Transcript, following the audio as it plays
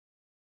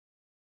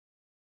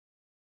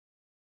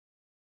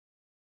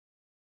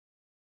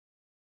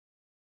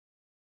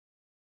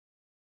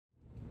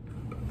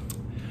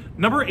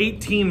Number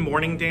 18,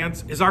 morning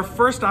dance, is our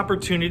first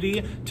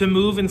opportunity to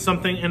move in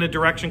a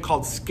direction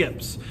called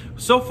skips.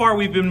 So far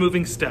we've been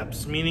moving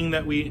steps, meaning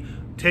that we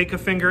take a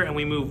finger and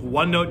we move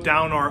one note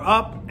down or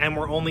up, and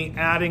we're only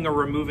adding or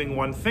removing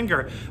one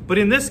finger. But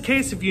in this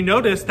case, if you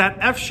notice, that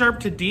F sharp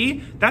to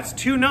D, that's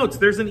 2 notes.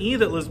 There's an E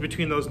that lives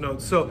between those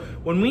notes. So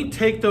when we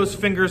take those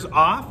fingers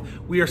off,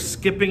 we are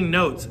skipping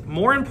notes.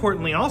 More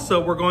importantly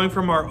also, we're going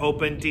from our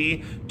open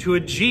D to a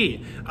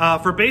G.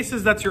 For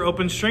basses, that's your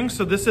open string,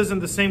 so this isn't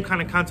the same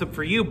kind of concept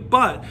for you,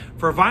 but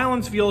for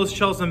violins, violas,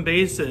 cellos, and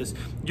basses,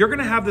 you're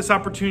gonna have this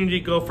opportunity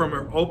to go from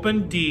an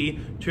open D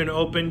to an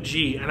open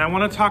G. And I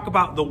wanna talk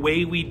about the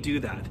way we do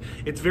that.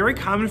 It's very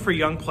common for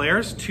young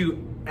players to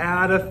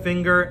add a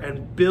finger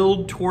and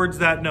build towards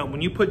that note.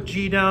 When you put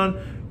G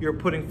down, you're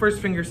putting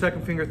first finger,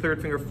 second finger,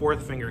 third finger,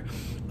 fourth finger.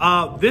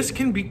 This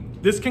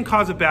can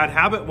cause a bad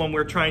habit when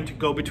we're trying to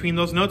go between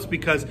those notes,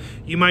 because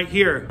you might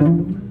hear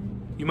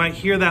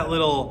that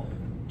little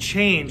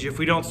change if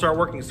we don't start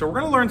working. So we're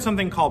going to learn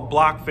something called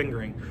block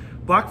fingering.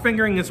 Block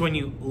fingering is when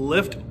you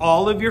lift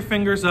all of your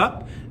fingers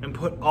up and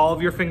put all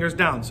of your fingers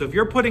down. So if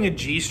you're putting a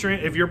G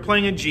string, if you're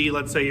playing a G,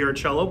 let's say you're a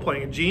cello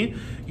playing a G,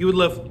 you would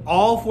lift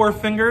all 4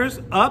 fingers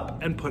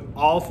up and put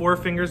all 4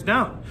 fingers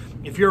down.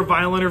 If you're a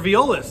violin or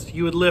violist,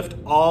 you would lift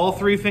all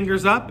 3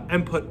 fingers up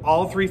and put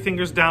all 3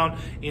 fingers down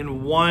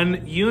in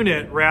one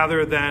unit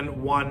rather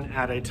than one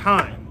at a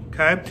time.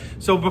 Okay,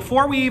 so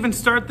before we even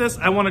start this,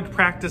 I want to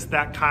practice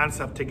that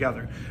concept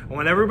together. I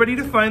want everybody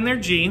to find their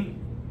G,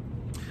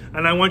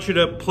 and I want you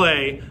to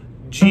play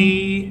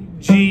G,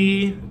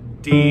 G,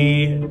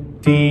 D,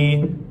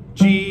 D,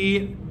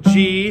 G,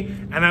 G,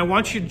 and I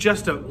want you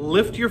just to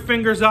lift your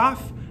fingers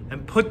off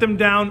and put them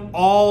down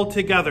all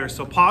together.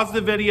 So pause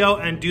the video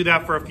and do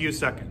that for a few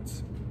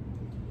seconds.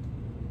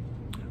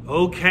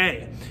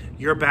 Okay,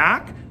 you're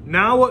back.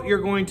 Now what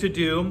you're going to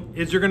do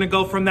is you're going to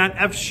go from that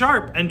F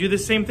sharp and do the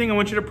same thing. I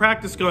want you to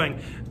practice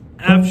going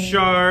F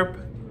sharp,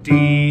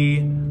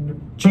 D,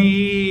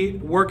 G,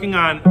 working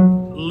on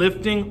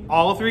lifting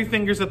all 3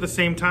 fingers at the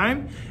same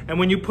time. And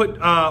when you put,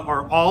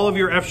 or all of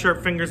your F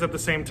sharp fingers at the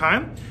same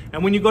time.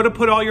 And when you go to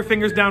put all your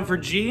fingers down for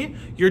G,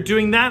 you're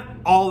doing that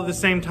all at the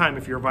same time.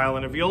 If you're a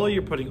violin or viola,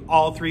 you're putting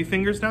all 3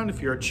 fingers down.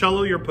 If you're a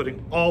cello, you're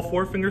putting all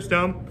 4 fingers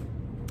down.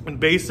 And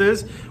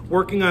basses,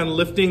 working on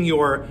lifting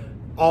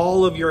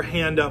all of your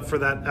hand up for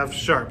that F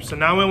sharp. So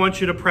now I want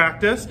you to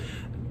practice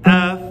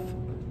F,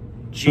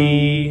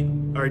 G,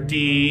 or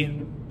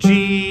D,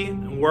 G,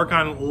 and work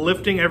on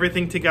lifting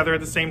everything together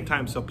at the same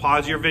time. So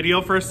pause your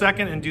video for a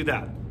second and do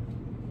that.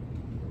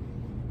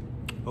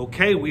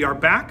 Okay, we are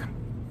back.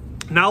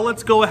 Now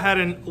let's go ahead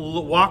and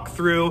walk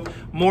through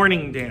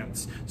morning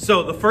dance.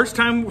 So the first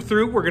time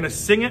through, we're gonna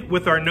sing it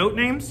with our note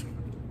names,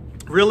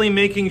 really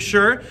making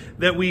sure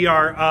that we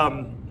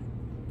are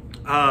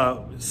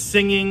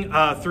singing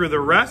through the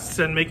rests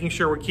and making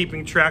sure we're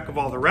keeping track of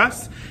all the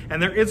rests.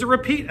 And there is a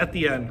repeat at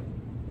the end.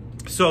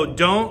 So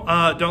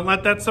don't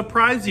let that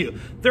surprise you.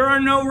 There are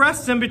no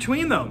rests in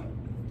between them.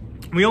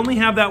 We only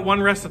have that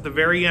one rest at the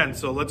very end.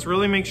 So let's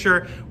really make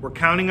sure we're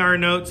counting our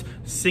notes,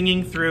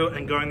 singing through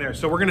and going there.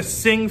 So we're gonna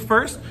sing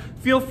first.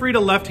 Feel free to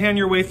left hand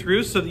your way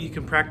through so that you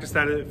can practice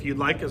that if you'd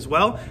like as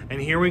well. And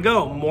here we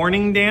go,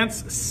 morning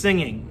dance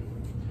singing.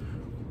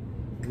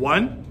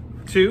 1,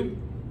 2,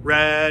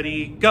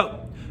 ready,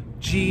 go.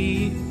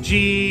 G,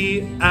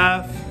 G,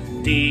 F,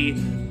 D,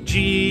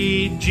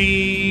 G,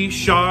 G,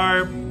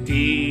 sharp,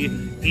 D,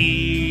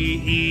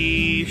 E,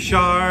 E,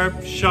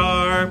 sharp,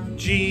 sharp,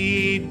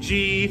 G,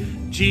 G,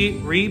 G,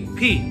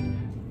 repeat.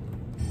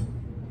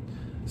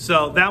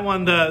 So that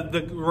one,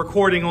 the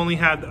recording only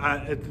had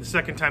the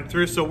second time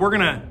through, so we're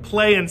gonna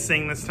play and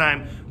sing this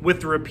time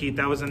with the repeat.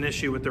 That was an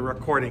issue with the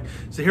recording.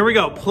 So here we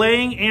go,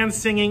 playing and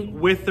singing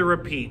with the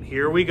repeat.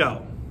 Here we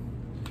go.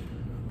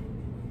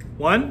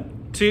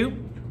 1, 2,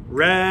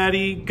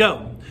 ready,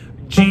 go.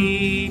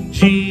 G,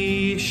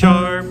 G,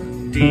 sharp,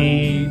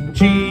 D,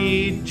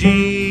 G,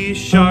 G,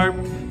 sharp,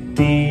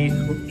 D,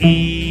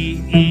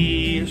 E,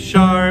 E,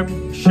 sharp,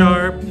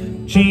 sharp,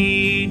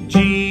 G,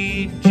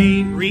 G,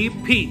 G,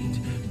 repeat.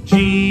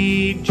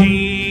 G,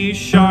 G,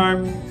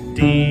 sharp,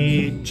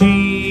 D,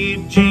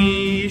 G,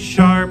 G,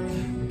 sharp,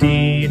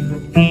 D,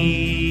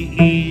 E,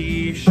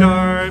 E,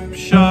 sharp,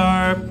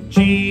 sharp,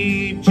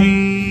 G,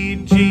 G,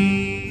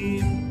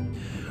 G.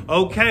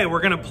 Okay,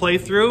 we're gonna play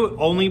through,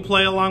 only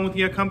play along with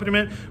the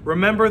accompaniment.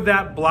 Remember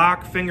that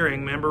block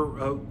fingering.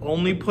 Remember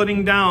only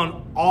putting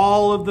down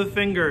all of the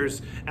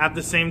fingers at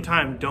the same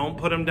time. Don't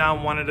put them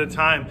down one at a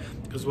time,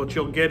 because what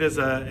you'll get is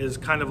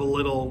kind of a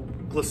little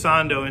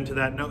glissando into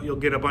that note. You'll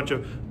get a bunch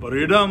of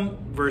ba-dum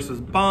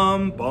versus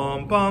bum,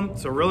 bum, bum.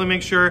 So really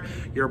make sure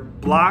you're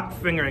block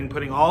fingering,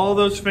 putting all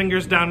those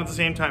fingers down at the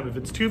same time. If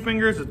it's 2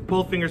 fingers, it's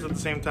both fingers at the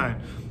same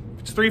time.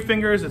 If it's 3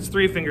 fingers, it's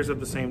 3 fingers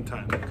at the same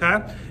time,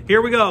 okay?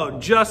 Here we go,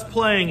 just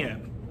playing it.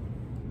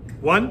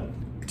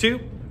 1, 2,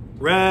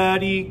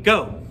 ready,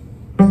 go.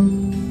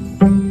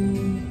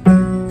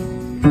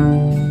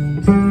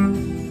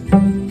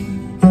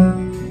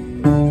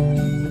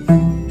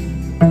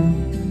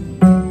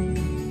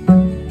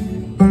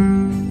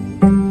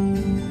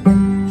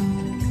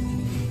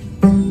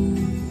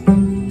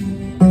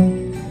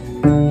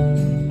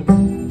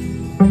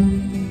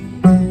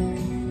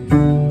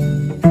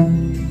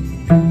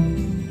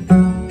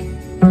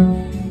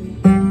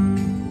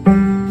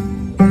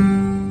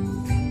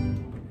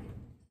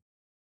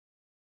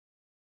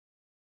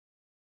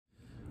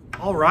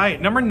 right,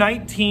 number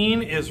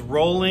 19 is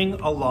Rolling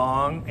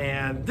Along,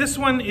 and this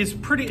one is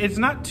it's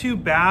not too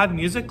bad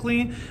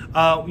musically.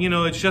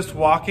 It's just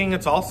walking.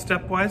 It's all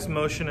stepwise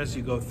motion as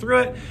you go through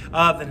it.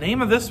 The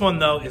name of this one,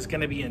 though, is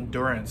going to be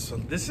Endurance. So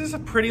this is a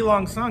pretty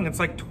long song. It's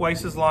like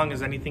twice as long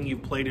as anything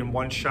you've played in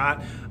one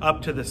shot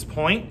up to this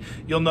point.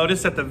 You'll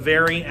notice at the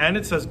very end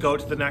it says go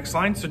to the next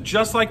line. So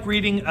just like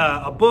reading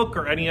a book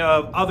or any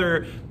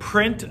other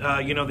print,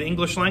 the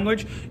English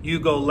language,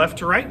 you go left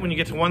to right. When you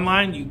get to one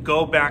line, you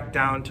go back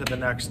down to the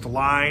next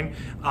line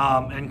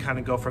and kind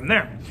of go from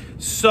there.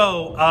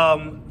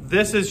 So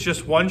this is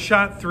just one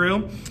shot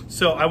through.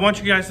 So I want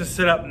you guys to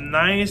sit up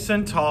nice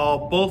and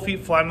tall, both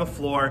feet flat on the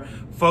floor.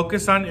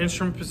 Focus on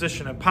instrument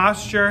position and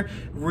posture.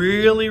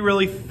 Really,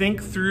 really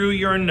think through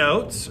your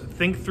notes.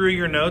 Think through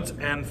your notes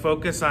and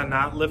focus on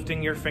not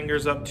lifting your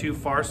fingers up too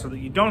far so that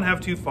you don't have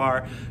too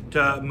far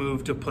to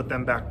move to put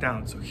them back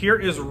down. So here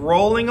is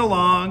Rolling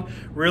Along.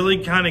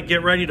 Really kind of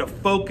get ready to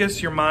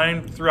focus your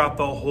mind throughout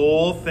the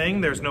whole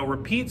thing. There's no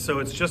repeat, so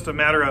it's just a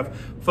matter of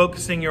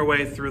focusing your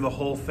way through the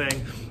whole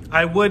thing.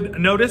 I would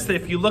notice that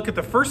if you look at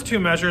the first two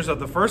measures of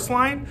the first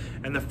line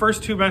and the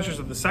first two measures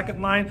of the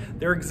second line,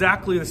 they're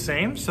exactly the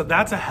same. So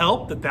that's a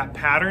help that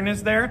pattern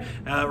is there.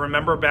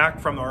 Remember back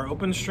from our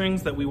open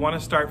strings that we want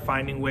to start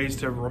finding ways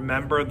to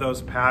remember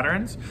those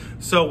patterns.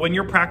 So when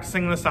you're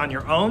practicing this on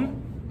your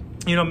own,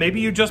 maybe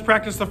you just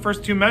practice the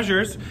first two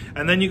measures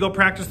and then you go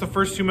practice the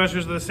first two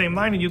measures of the same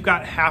line and you've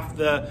got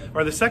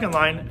the second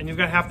line and you've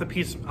got half the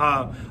piece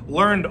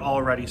learned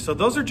already. So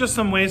those are just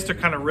some ways to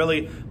kind of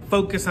really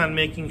focus on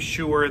making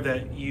sure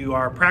that you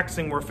are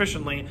practicing more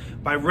efficiently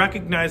by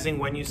recognizing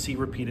when you see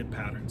repeated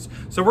patterns.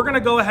 So we're going to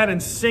go ahead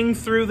and sing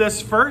through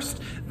this first,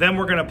 then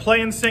we're going to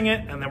play and sing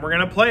it, and then we're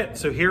going to play it.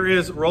 So here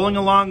is Rolling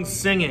Along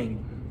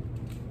singing.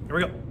 Here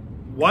we go.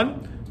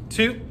 1,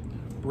 2,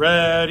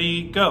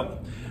 ready, go.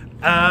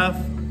 F,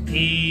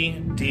 E,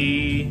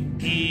 D,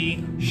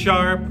 E,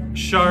 sharp,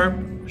 sharp,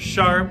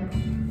 sharp.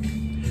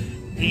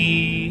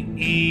 E,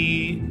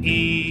 E,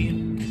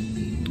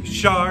 E,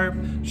 sharp,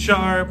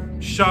 sharp,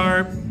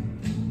 sharp.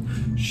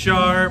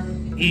 Sharp,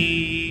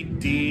 E,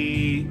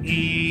 D,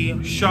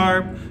 E,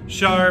 sharp,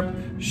 sharp,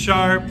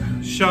 sharp,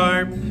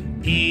 sharp.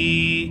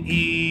 E,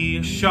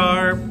 E,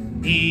 sharp,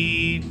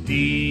 E,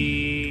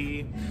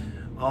 D.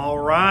 All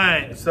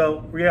right,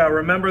 so yeah,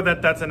 remember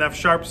that that's an F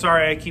sharp.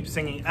 Sorry, I keep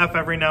singing F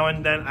every now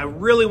and then. I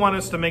really want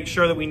us to make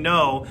sure that we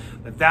know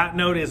that that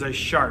note is a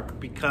sharp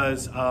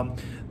because,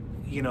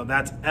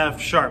 that's F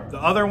sharp. The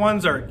other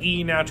ones are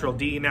E natural,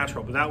 D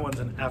natural, but that one's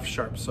an F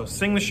sharp. So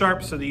sing the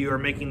sharp so that you are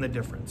making the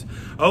difference.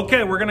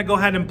 Okay, we're gonna go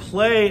ahead and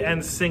play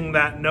and sing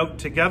that note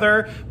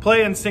together.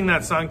 Play and sing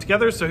that song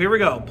together. So here we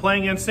go,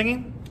 playing and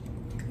singing.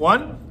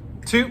 1,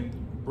 2,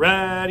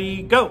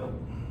 ready, go.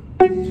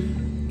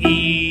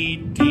 E,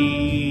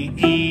 D,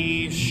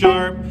 E,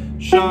 sharp,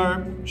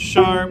 sharp,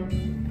 sharp.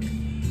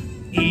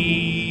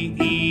 E,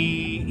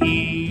 E,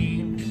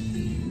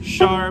 E,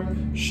 sharp,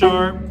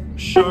 sharp,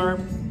 sharp.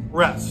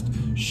 Rest.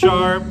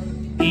 Sharp,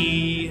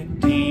 E,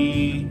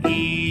 D,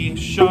 E,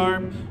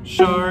 sharp,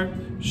 sharp,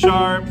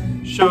 sharp,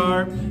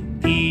 sharp.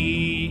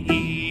 E,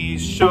 E,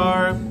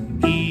 sharp,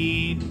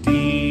 E,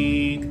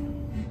 D.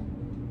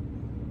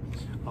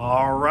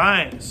 All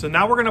right, so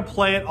now we're gonna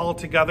play it all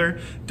together.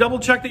 Double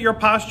check that your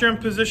posture and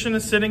position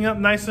is sitting up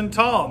nice and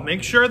tall.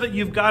 Make sure that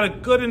you've got a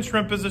good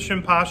instrument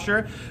position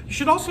posture. You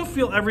should also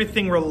feel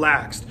everything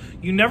relaxed.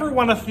 You never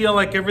wanna feel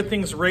like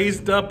everything's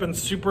raised up and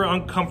super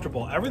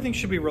uncomfortable. Everything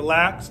should be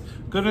relaxed,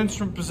 good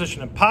instrument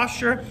position and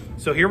posture.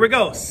 So here we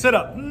go, sit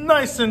up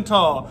nice and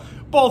tall.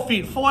 Both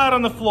feet flat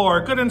on the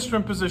floor, good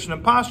instrument position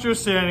and posture,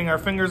 standing our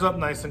fingers up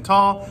nice and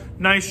tall.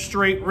 Nice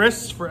straight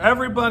wrists for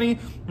everybody,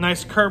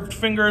 nice curved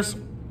fingers.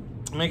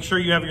 Make sure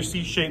you have your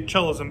C-shaped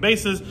cellos and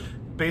basses.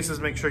 Basses,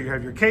 make sure you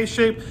have your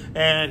K-shape.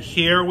 And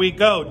here we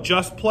go,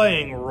 just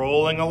playing,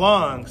 Rolling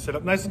Along. Sit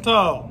up nice and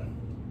tall.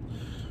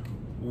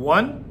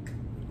 1,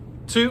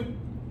 2,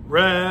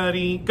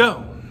 ready,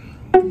 go.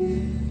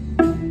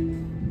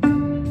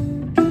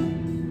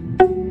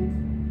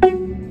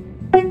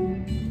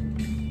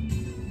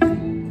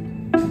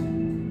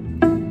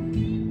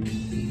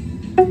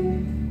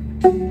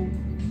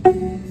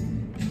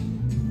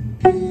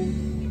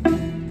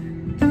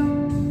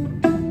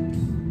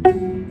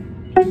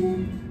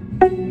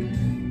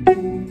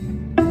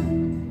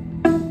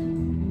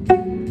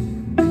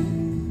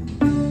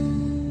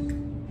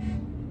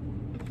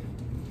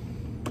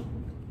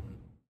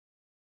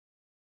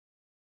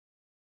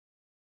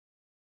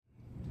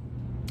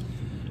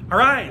 All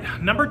right,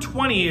 number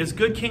 20 is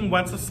Good King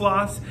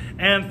Wenceslas.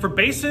 And for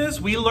basses,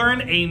 we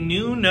learn a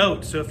new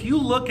note. So if you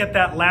look at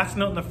that last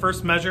note in the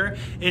first measure,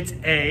 it's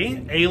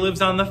A. A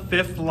lives on the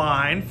 5th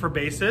line for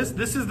basses.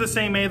 This is the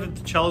same A that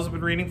the cellos have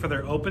been reading for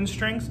their open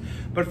strings.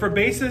 But for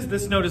basses,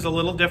 this note is a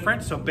little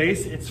different. So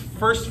bass, it's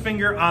first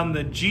finger on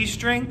the G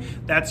string.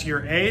 That's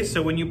your A.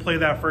 So when you play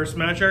that first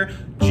measure,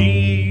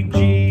 G,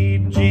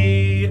 G,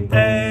 G,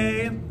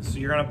 A. So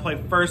you're gonna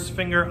play first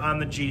finger on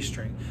the G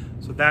string.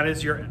 So that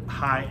is your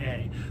high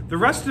A. The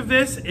rest of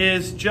this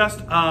is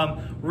just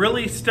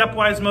really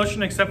stepwise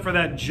motion except for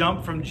that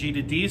jump from G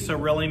to D. So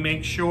really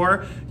make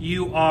sure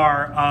you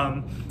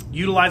are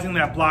utilizing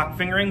that block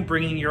fingering,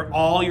 bringing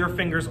all your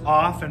fingers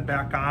off and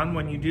back on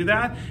when you do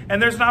that.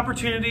 And there's an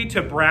opportunity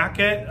to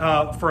bracket,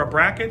 for a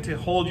bracket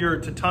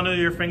to tunnel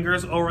your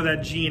fingers over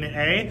that G and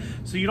A,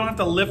 so you don't have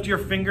to lift your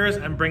fingers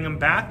and bring them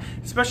back.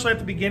 Especially at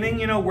the beginning,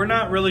 you know, we're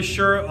not really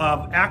sure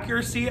of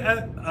accuracy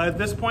at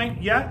this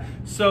point yet,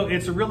 so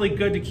it's really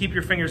good to keep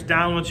your fingers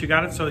down once you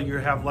got it, so you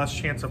have less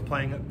chance of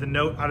playing the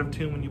note out of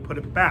tune when you put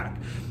it back.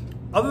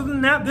 Other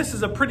than that, this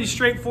is a pretty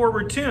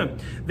straightforward tune.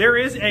 There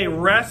is a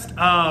rest,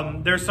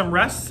 there's some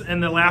rests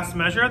in the last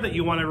measure that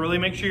you want to really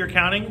make sure you're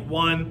counting.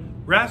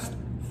 1 rest,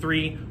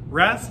 3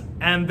 rest,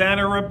 and then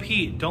a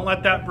repeat. Don't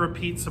let that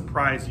repeat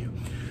surprise you.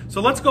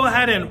 So let's go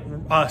ahead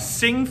and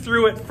sing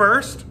through it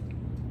first,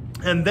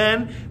 and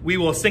then we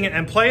will sing it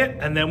and play it,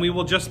 and then we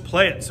will just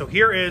play it. So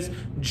here is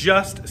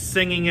just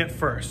singing it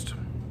first.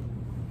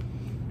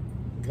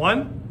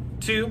 1,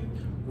 2,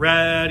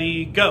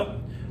 ready, go.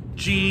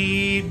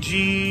 G,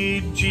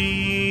 G,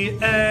 G,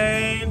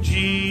 A,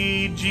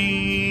 G,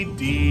 G,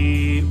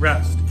 D,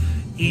 rest.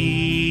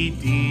 E,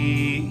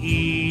 D,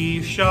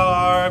 E,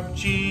 sharp,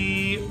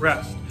 G,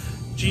 rest.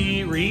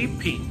 G,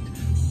 repeat.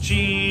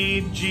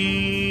 G,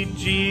 G,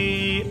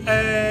 G,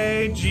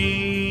 A,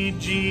 G,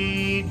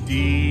 G,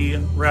 D,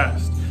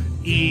 rest.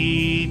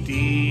 E,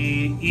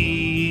 D,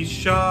 E,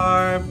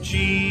 sharp,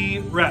 G,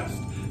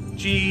 rest.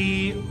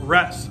 G,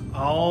 rest.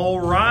 All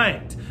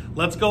right.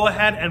 Let's go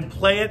ahead and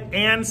play it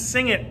and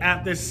sing it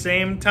at the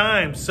same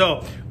time.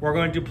 So we're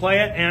going to play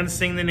it and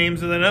sing the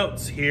names of the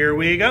notes. Here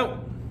we go.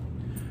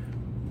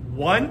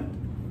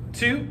 1,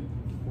 2,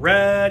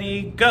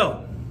 ready,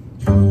 go.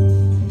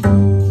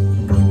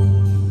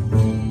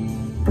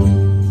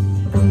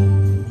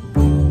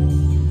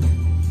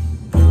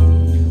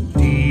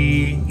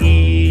 D,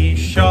 E,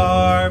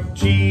 sharp,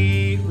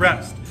 G,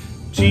 rest.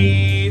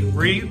 G,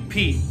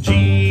 repeat.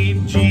 G,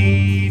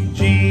 G,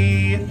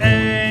 G,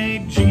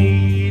 A,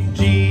 G,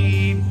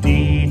 G,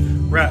 D,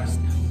 rest.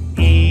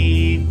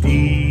 E,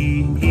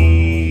 D,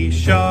 E,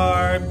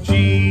 sharp,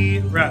 G,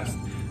 rest.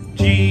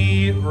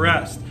 G,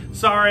 rest.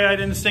 Sorry I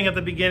didn't sing at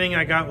the beginning.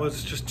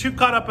 Was just too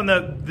caught up in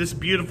this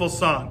beautiful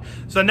song.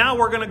 So now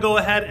we're gonna go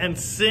ahead and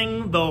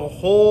sing the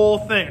whole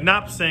thing.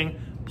 Not sing,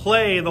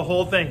 play the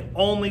whole thing.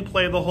 Only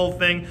play the whole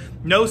thing.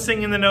 No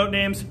singing the note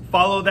names.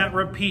 Follow that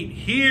repeat.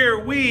 Here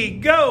we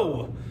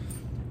go.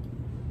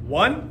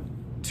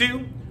 1,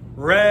 2,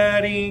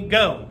 ready,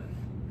 go.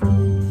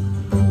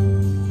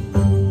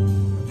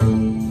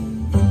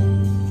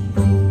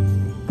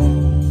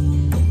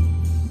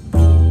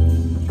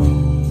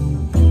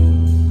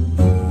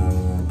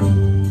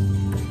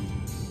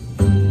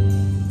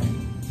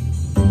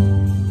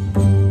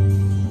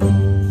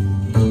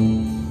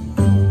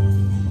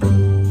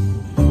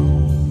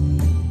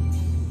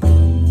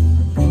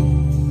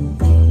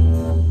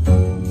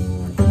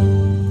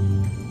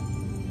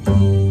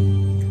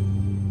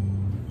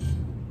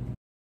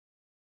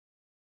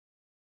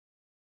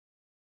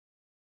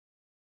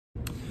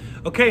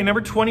 Okay, number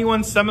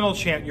 21, Seminole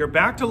Chant. You're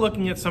back to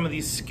looking at some of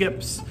these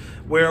skips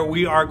where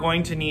we are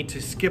going to need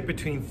to skip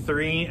between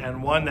 3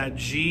 and 1, that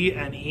G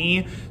and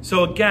E.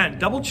 So again,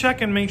 double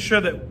check and make sure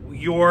that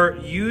you're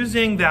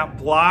using that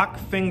block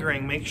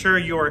fingering. Make sure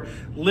you're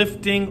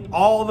lifting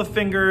all the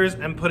fingers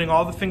and putting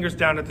all the fingers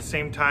down at the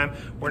same time.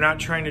 We're not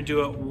trying to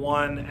do it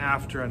one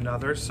after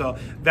another. So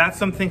that's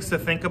some things to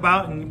think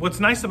about. And what's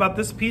nice about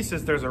this piece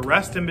is there's a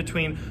rest in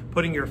between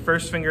putting your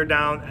first finger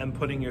down and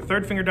putting your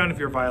third finger down if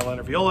you're violin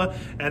or viola,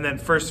 and then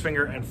first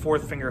finger and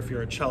fourth finger if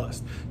you're a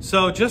cellist.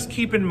 So just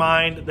keep in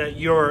mind that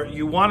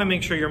you want to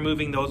make sure you're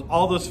moving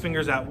all those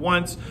fingers at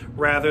once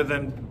rather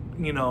than,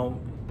 you know,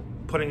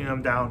 putting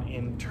them down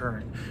in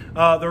turn.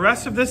 The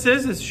rest of this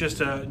is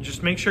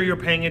just make sure you're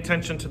paying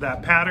attention to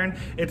that pattern.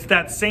 It's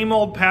that same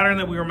old pattern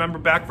that we remember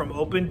back from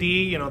open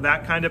D, you know,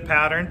 that kind of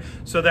pattern.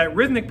 So that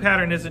rhythmic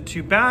pattern isn't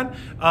too bad,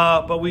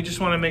 but we just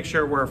want to make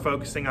sure we're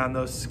focusing on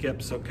those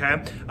skips,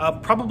 okay?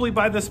 Probably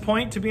by this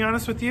point, to be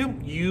honest with you,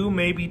 you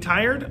may be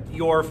tired.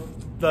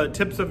 The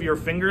tips of your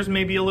fingers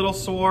may be a little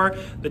sore.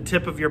 The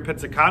tip of your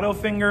pizzicato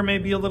finger may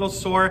be a little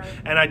sore.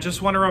 And I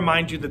just want to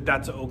remind you that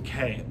that's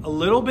okay. A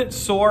little bit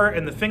sore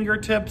in the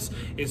fingertips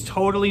is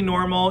totally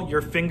normal.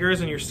 Your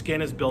fingers and your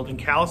skin is building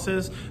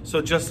calluses. So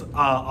just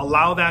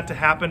allow that to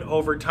happen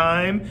over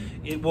time.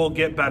 It will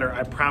get better.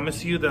 I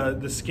promise you,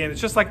 the skin, it's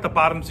just like the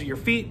bottoms of your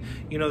feet.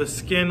 You know, the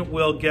skin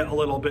will get a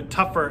little bit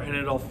tougher and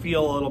it'll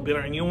feel a little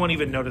bitter and you won't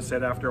even notice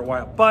it after a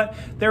while. But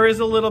there is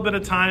a little bit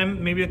of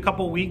time, maybe a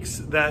couple weeks,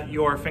 that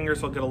your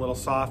fingers will get a little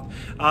soft.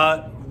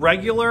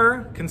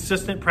 Regular,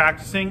 consistent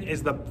practicing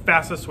is the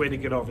fastest way to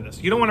get over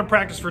this. You don't want to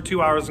practice for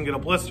 2 hours and get a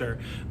blister,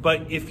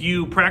 but if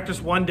you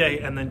practice one day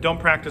and then don't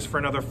practice for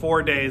another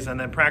 4 days and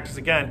then practice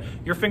again,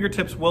 your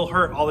fingertips will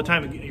hurt all the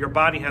time. Your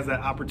body has that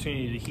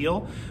opportunity to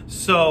heal,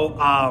 so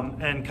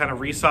and kind of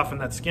re-soften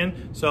that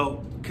skin.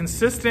 So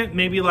consistent,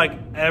 maybe like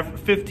every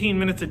 15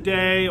 minutes a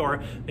day,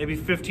 or maybe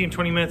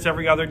 15-20 minutes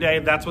every other day.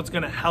 That's what's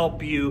going to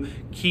help you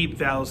keep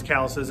those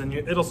calluses, and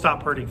it'll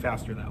stop hurting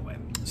faster that way.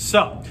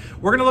 So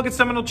we're going to look at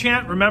Seminole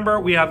Chant. Remember,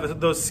 we have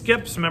those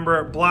skips.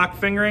 Remember, block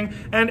fingering.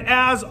 And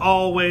as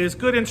always,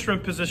 good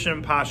instrument position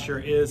and posture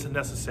is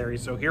necessary.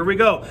 So here we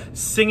go.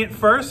 Sing it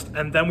first,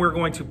 and then we're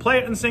going to play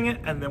it and sing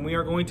it, and then we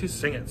are going to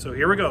sing it. So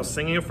here we go,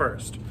 singing it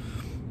first.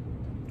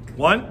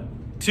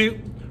 1, 2,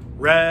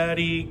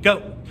 ready,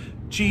 go.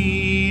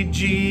 G,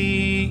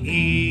 G,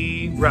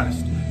 E,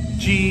 rest.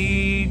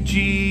 G,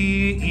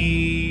 G,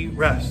 E,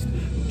 rest.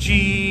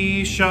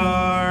 G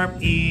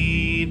sharp,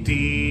 E, D,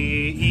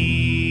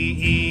 E,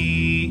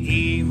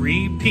 E, E,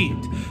 repeat.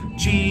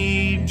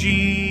 G,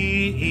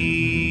 G,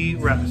 E,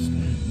 rest.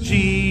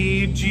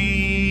 G, G,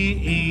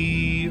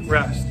 E,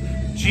 rest.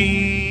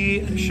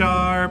 G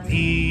sharp,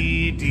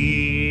 E, D,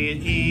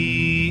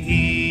 E,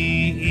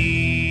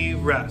 E, E,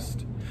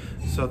 rest.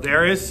 So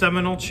there is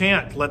Seminole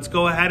Chant. Let's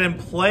go ahead and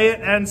play it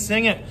and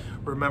sing it.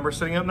 Remember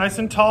sitting up nice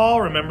and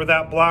tall. Remember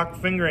that block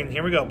fingering.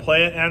 Here we go.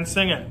 Play it and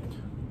sing it.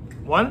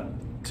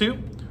 1, 2,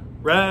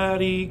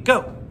 ready,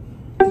 go.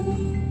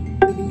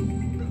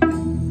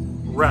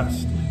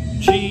 Rest.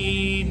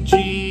 G,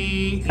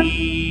 G,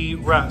 E,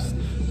 rest.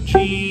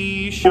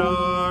 G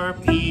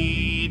sharp,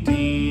 E, D,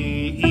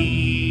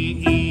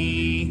 E,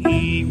 E,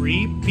 E,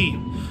 repeat.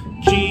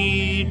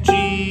 G, G,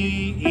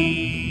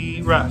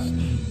 E, rest.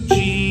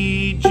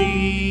 G,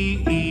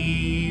 G,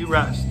 E,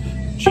 rest.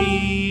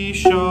 G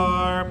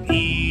sharp,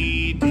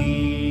 E,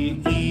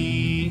 D,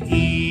 E,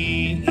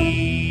 E,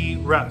 E,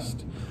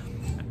 rest.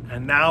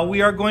 And now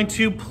we are going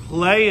to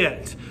play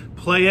it.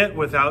 Play it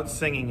without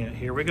singing it.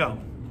 Here we go.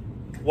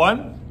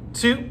 1,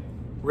 2,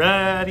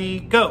 ready,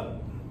 go.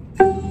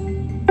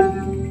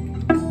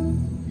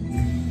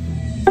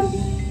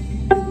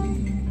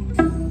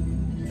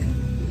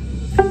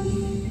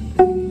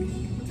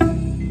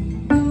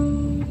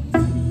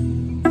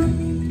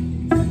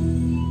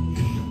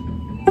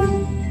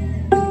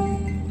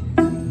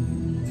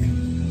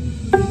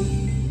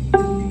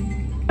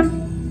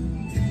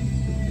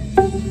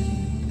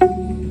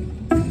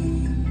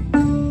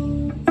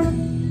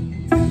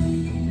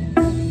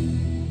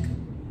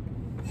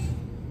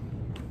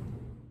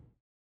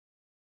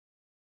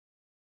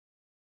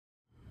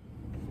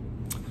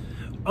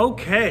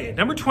 Okay,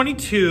 number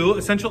 22,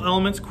 Essential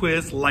Elements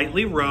Quiz,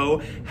 Lightly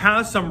Row,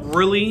 has some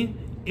really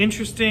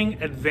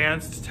interesting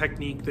advanced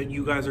technique that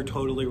you guys are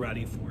totally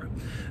ready for.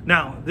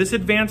 Now, this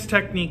advanced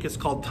technique is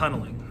called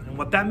tunneling. And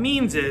what that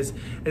means is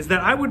that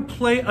I would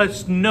play a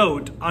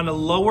note on a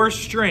lower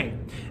string.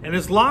 And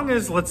as long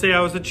as, let's say I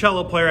was a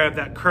cello player, I have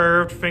that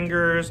curved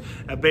fingers,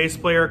 a bass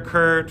player,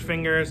 curved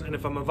fingers, and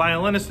if I'm a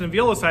violinist and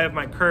violist, I have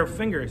my curved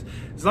fingers.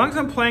 As long as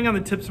I'm playing on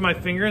the tips of my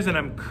fingers and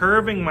I'm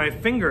curving my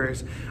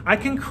fingers, I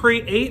can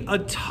create a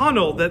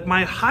tunnel that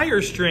my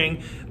higher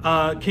string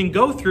can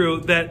go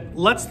through that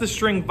lets the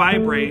string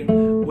vibrate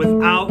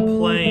without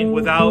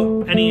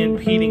any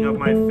impeding of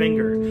my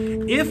finger.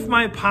 If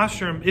my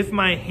posture, if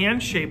my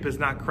hand shape is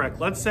not correct,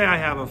 let's say I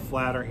have a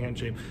flatter hand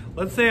shape.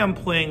 Let's say I'm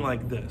playing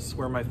like this,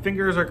 where my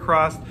fingers are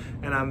crossed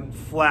and I'm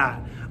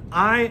flat.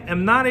 I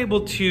am not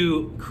able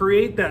to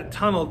create that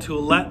tunnel to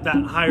let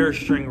that higher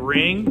string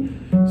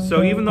ring.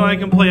 So even though I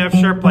can play F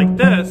sharp like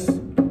this,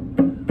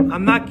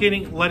 I'm not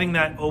letting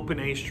that open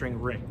A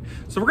string ring.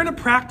 So we're gonna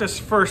practice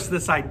first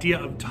this idea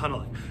of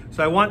tunneling.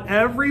 So I want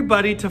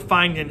everybody to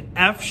find an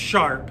F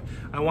sharp.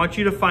 I want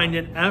you to find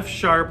an F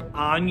sharp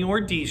on your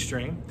D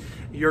string.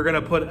 You're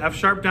gonna put F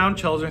sharp down.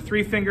 Cellos are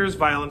 3 fingers,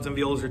 violins and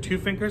violas are 2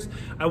 fingers.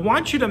 I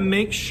want you to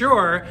make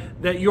sure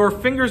that your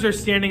fingers are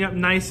standing up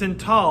nice and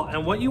tall.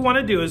 And what you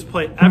wanna do is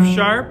play F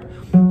sharp,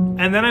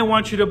 and then I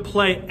want you to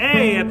play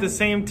A at the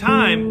same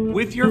time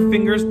with your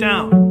fingers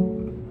down.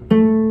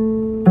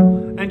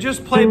 And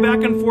just play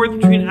back and forth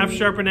between F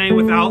sharp and A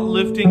without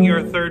lifting your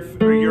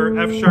your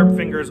F sharp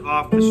fingers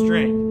off the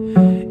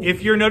string.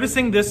 If you're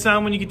noticing this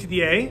sound when you get to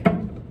the A,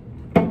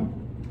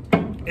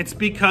 it's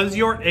because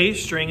your A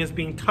string is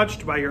being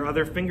touched by your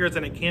other fingers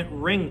and it can't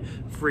ring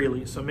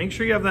freely. So make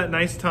sure you have that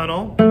nice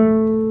tunnel.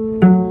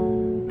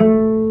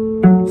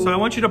 So I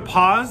want you to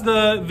pause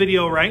the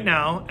video right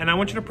now and I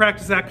want you to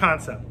practice that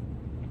concept.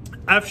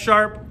 F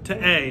sharp to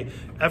A,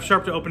 F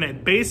sharp to open A.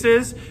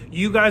 Basses,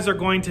 you guys are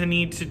going to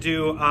need to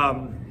do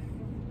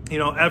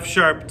F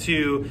sharp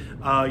to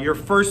your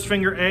first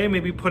finger A,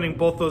 maybe putting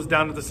both those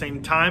down at the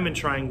same time and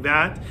trying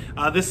that.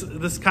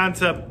 This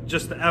concept,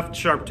 just the F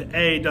sharp to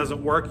A,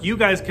 doesn't work. You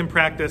guys can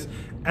practice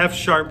F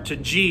sharp to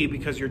G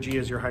because your G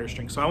is your higher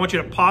string. So I want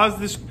you to pause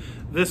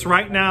this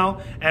right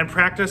now and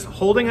practice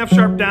holding F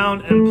sharp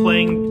down and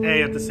playing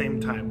A at the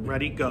same time.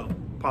 Ready, go.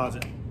 Pause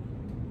it.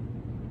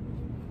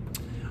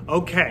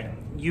 Okay.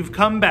 you've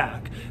come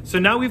back. So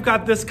now we've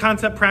got this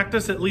concept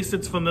practice, at least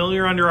it's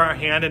familiar under our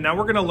hand, and now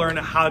we're gonna learn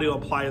how to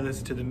apply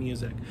this to the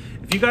music.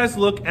 If you guys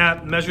look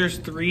at measures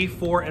 3,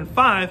 4, and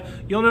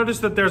 5, you'll notice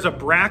that there's a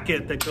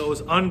bracket that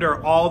goes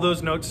under all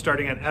those notes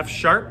starting at F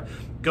sharp,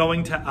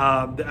 going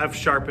to the F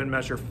sharp in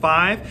measure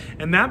 5,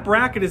 and that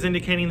bracket is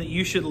indicating that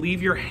you should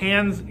leave your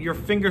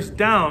fingers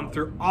down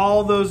through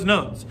all those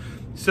notes.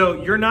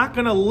 So you're not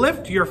gonna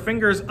lift your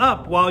fingers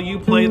up while you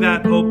play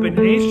that open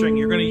A string.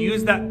 You're gonna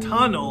use that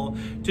tunnel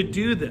to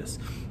do this.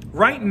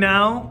 Right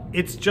now,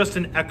 it's just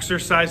an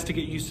exercise to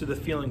get used to the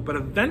feeling, but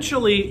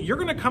eventually you're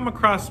gonna come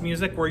across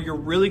music where you're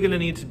really gonna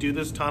need to do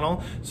this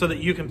tunnel so that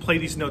you can play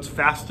these notes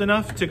fast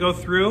enough to go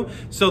through.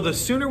 So the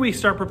sooner we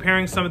start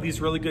preparing some of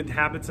these really good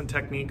habits and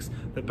techniques,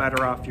 the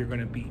better off you're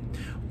gonna be.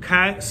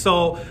 Okay,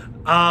 so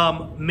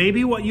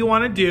maybe what you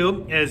wanna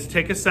do is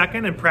take a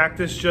second and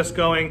practice just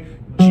going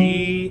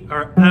G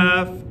or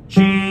F,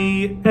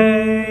 G,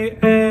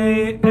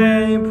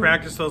 A,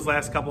 practice those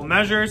last couple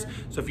measures.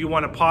 So if you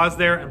want to pause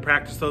there and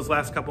practice those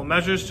last couple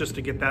measures just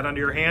to get that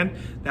under your hand,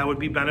 that would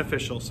be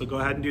beneficial. So go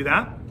ahead and do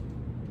that.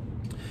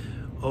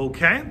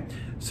 Okay,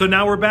 so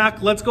now we're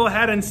back. Let's go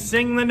ahead and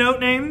sing the note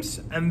names,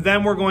 and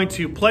then we're going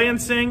to play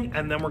and sing,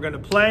 and then we're going to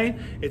play.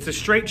 It's a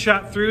straight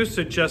shot through,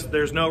 so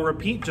there's no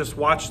repeat. Just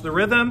watch the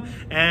rhythm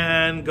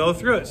and go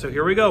through it. So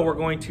here we go. We're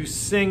going to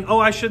sing. Oh,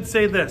 I should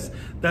say this.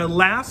 The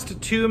last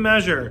two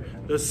measure,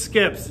 the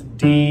skips,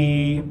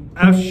 D,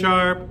 F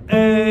sharp,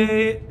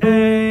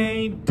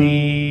 A,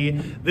 D.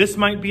 This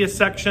might be a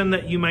section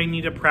that you might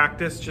need to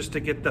practice just to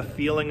get the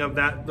feeling of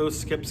that. Those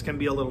skips can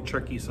be a little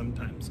tricky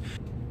sometimes.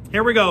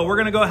 Here we go. We're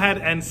going to go ahead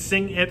and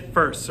sing it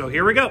first. So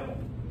here we go.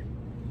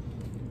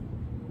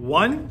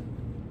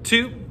 1,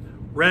 2,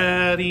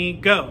 ready,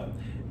 go.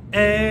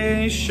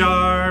 A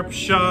sharp,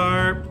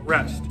 sharp,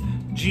 rest.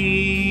 G,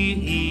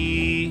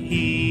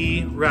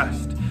 E,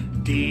 rest.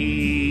 D,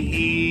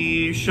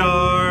 E,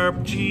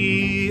 sharp,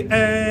 G,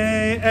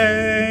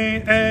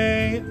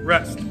 A,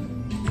 rest.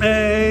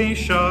 A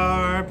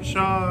sharp,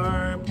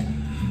 sharp,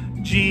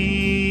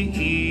 G,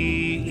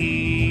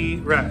 E,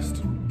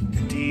 rest.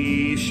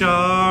 D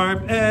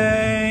sharp,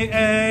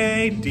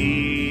 A,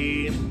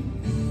 D.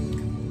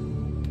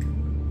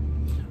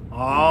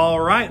 All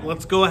right,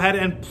 let's go ahead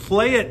and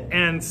play it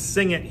and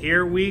sing it.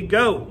 Here we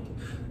go.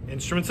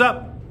 Instruments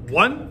up.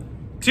 1,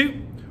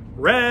 2,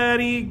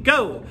 ready,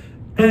 go.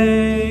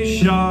 A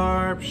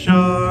sharp,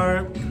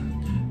 sharp,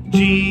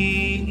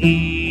 G,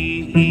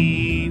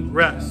 E,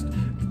 rest.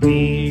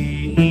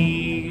 D,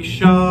 E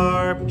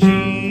sharp,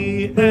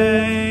 G,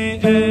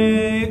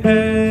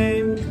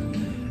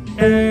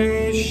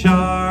 A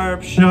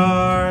sharp,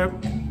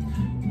 sharp,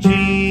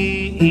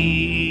 G,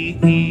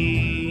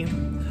 E,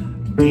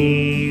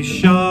 D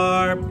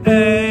sharp,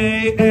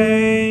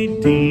 A,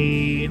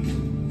 D.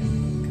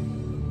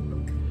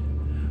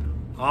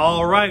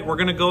 All right, we're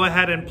gonna go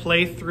ahead and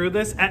play through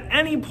this. At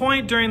any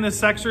point during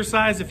this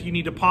exercise, if you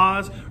need to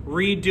pause,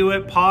 redo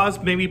it, pause,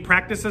 maybe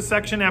practice a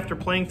section after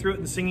playing through it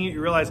and singing it,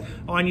 you realize,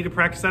 oh, I need to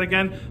practice that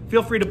again.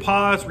 Feel free to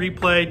pause,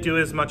 replay, do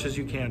as much as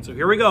you can. So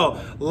here we go.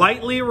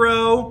 Lightly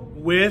row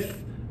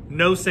with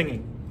no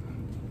singing.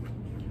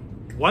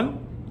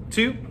 1,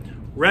 2,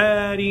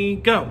 ready,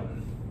 go.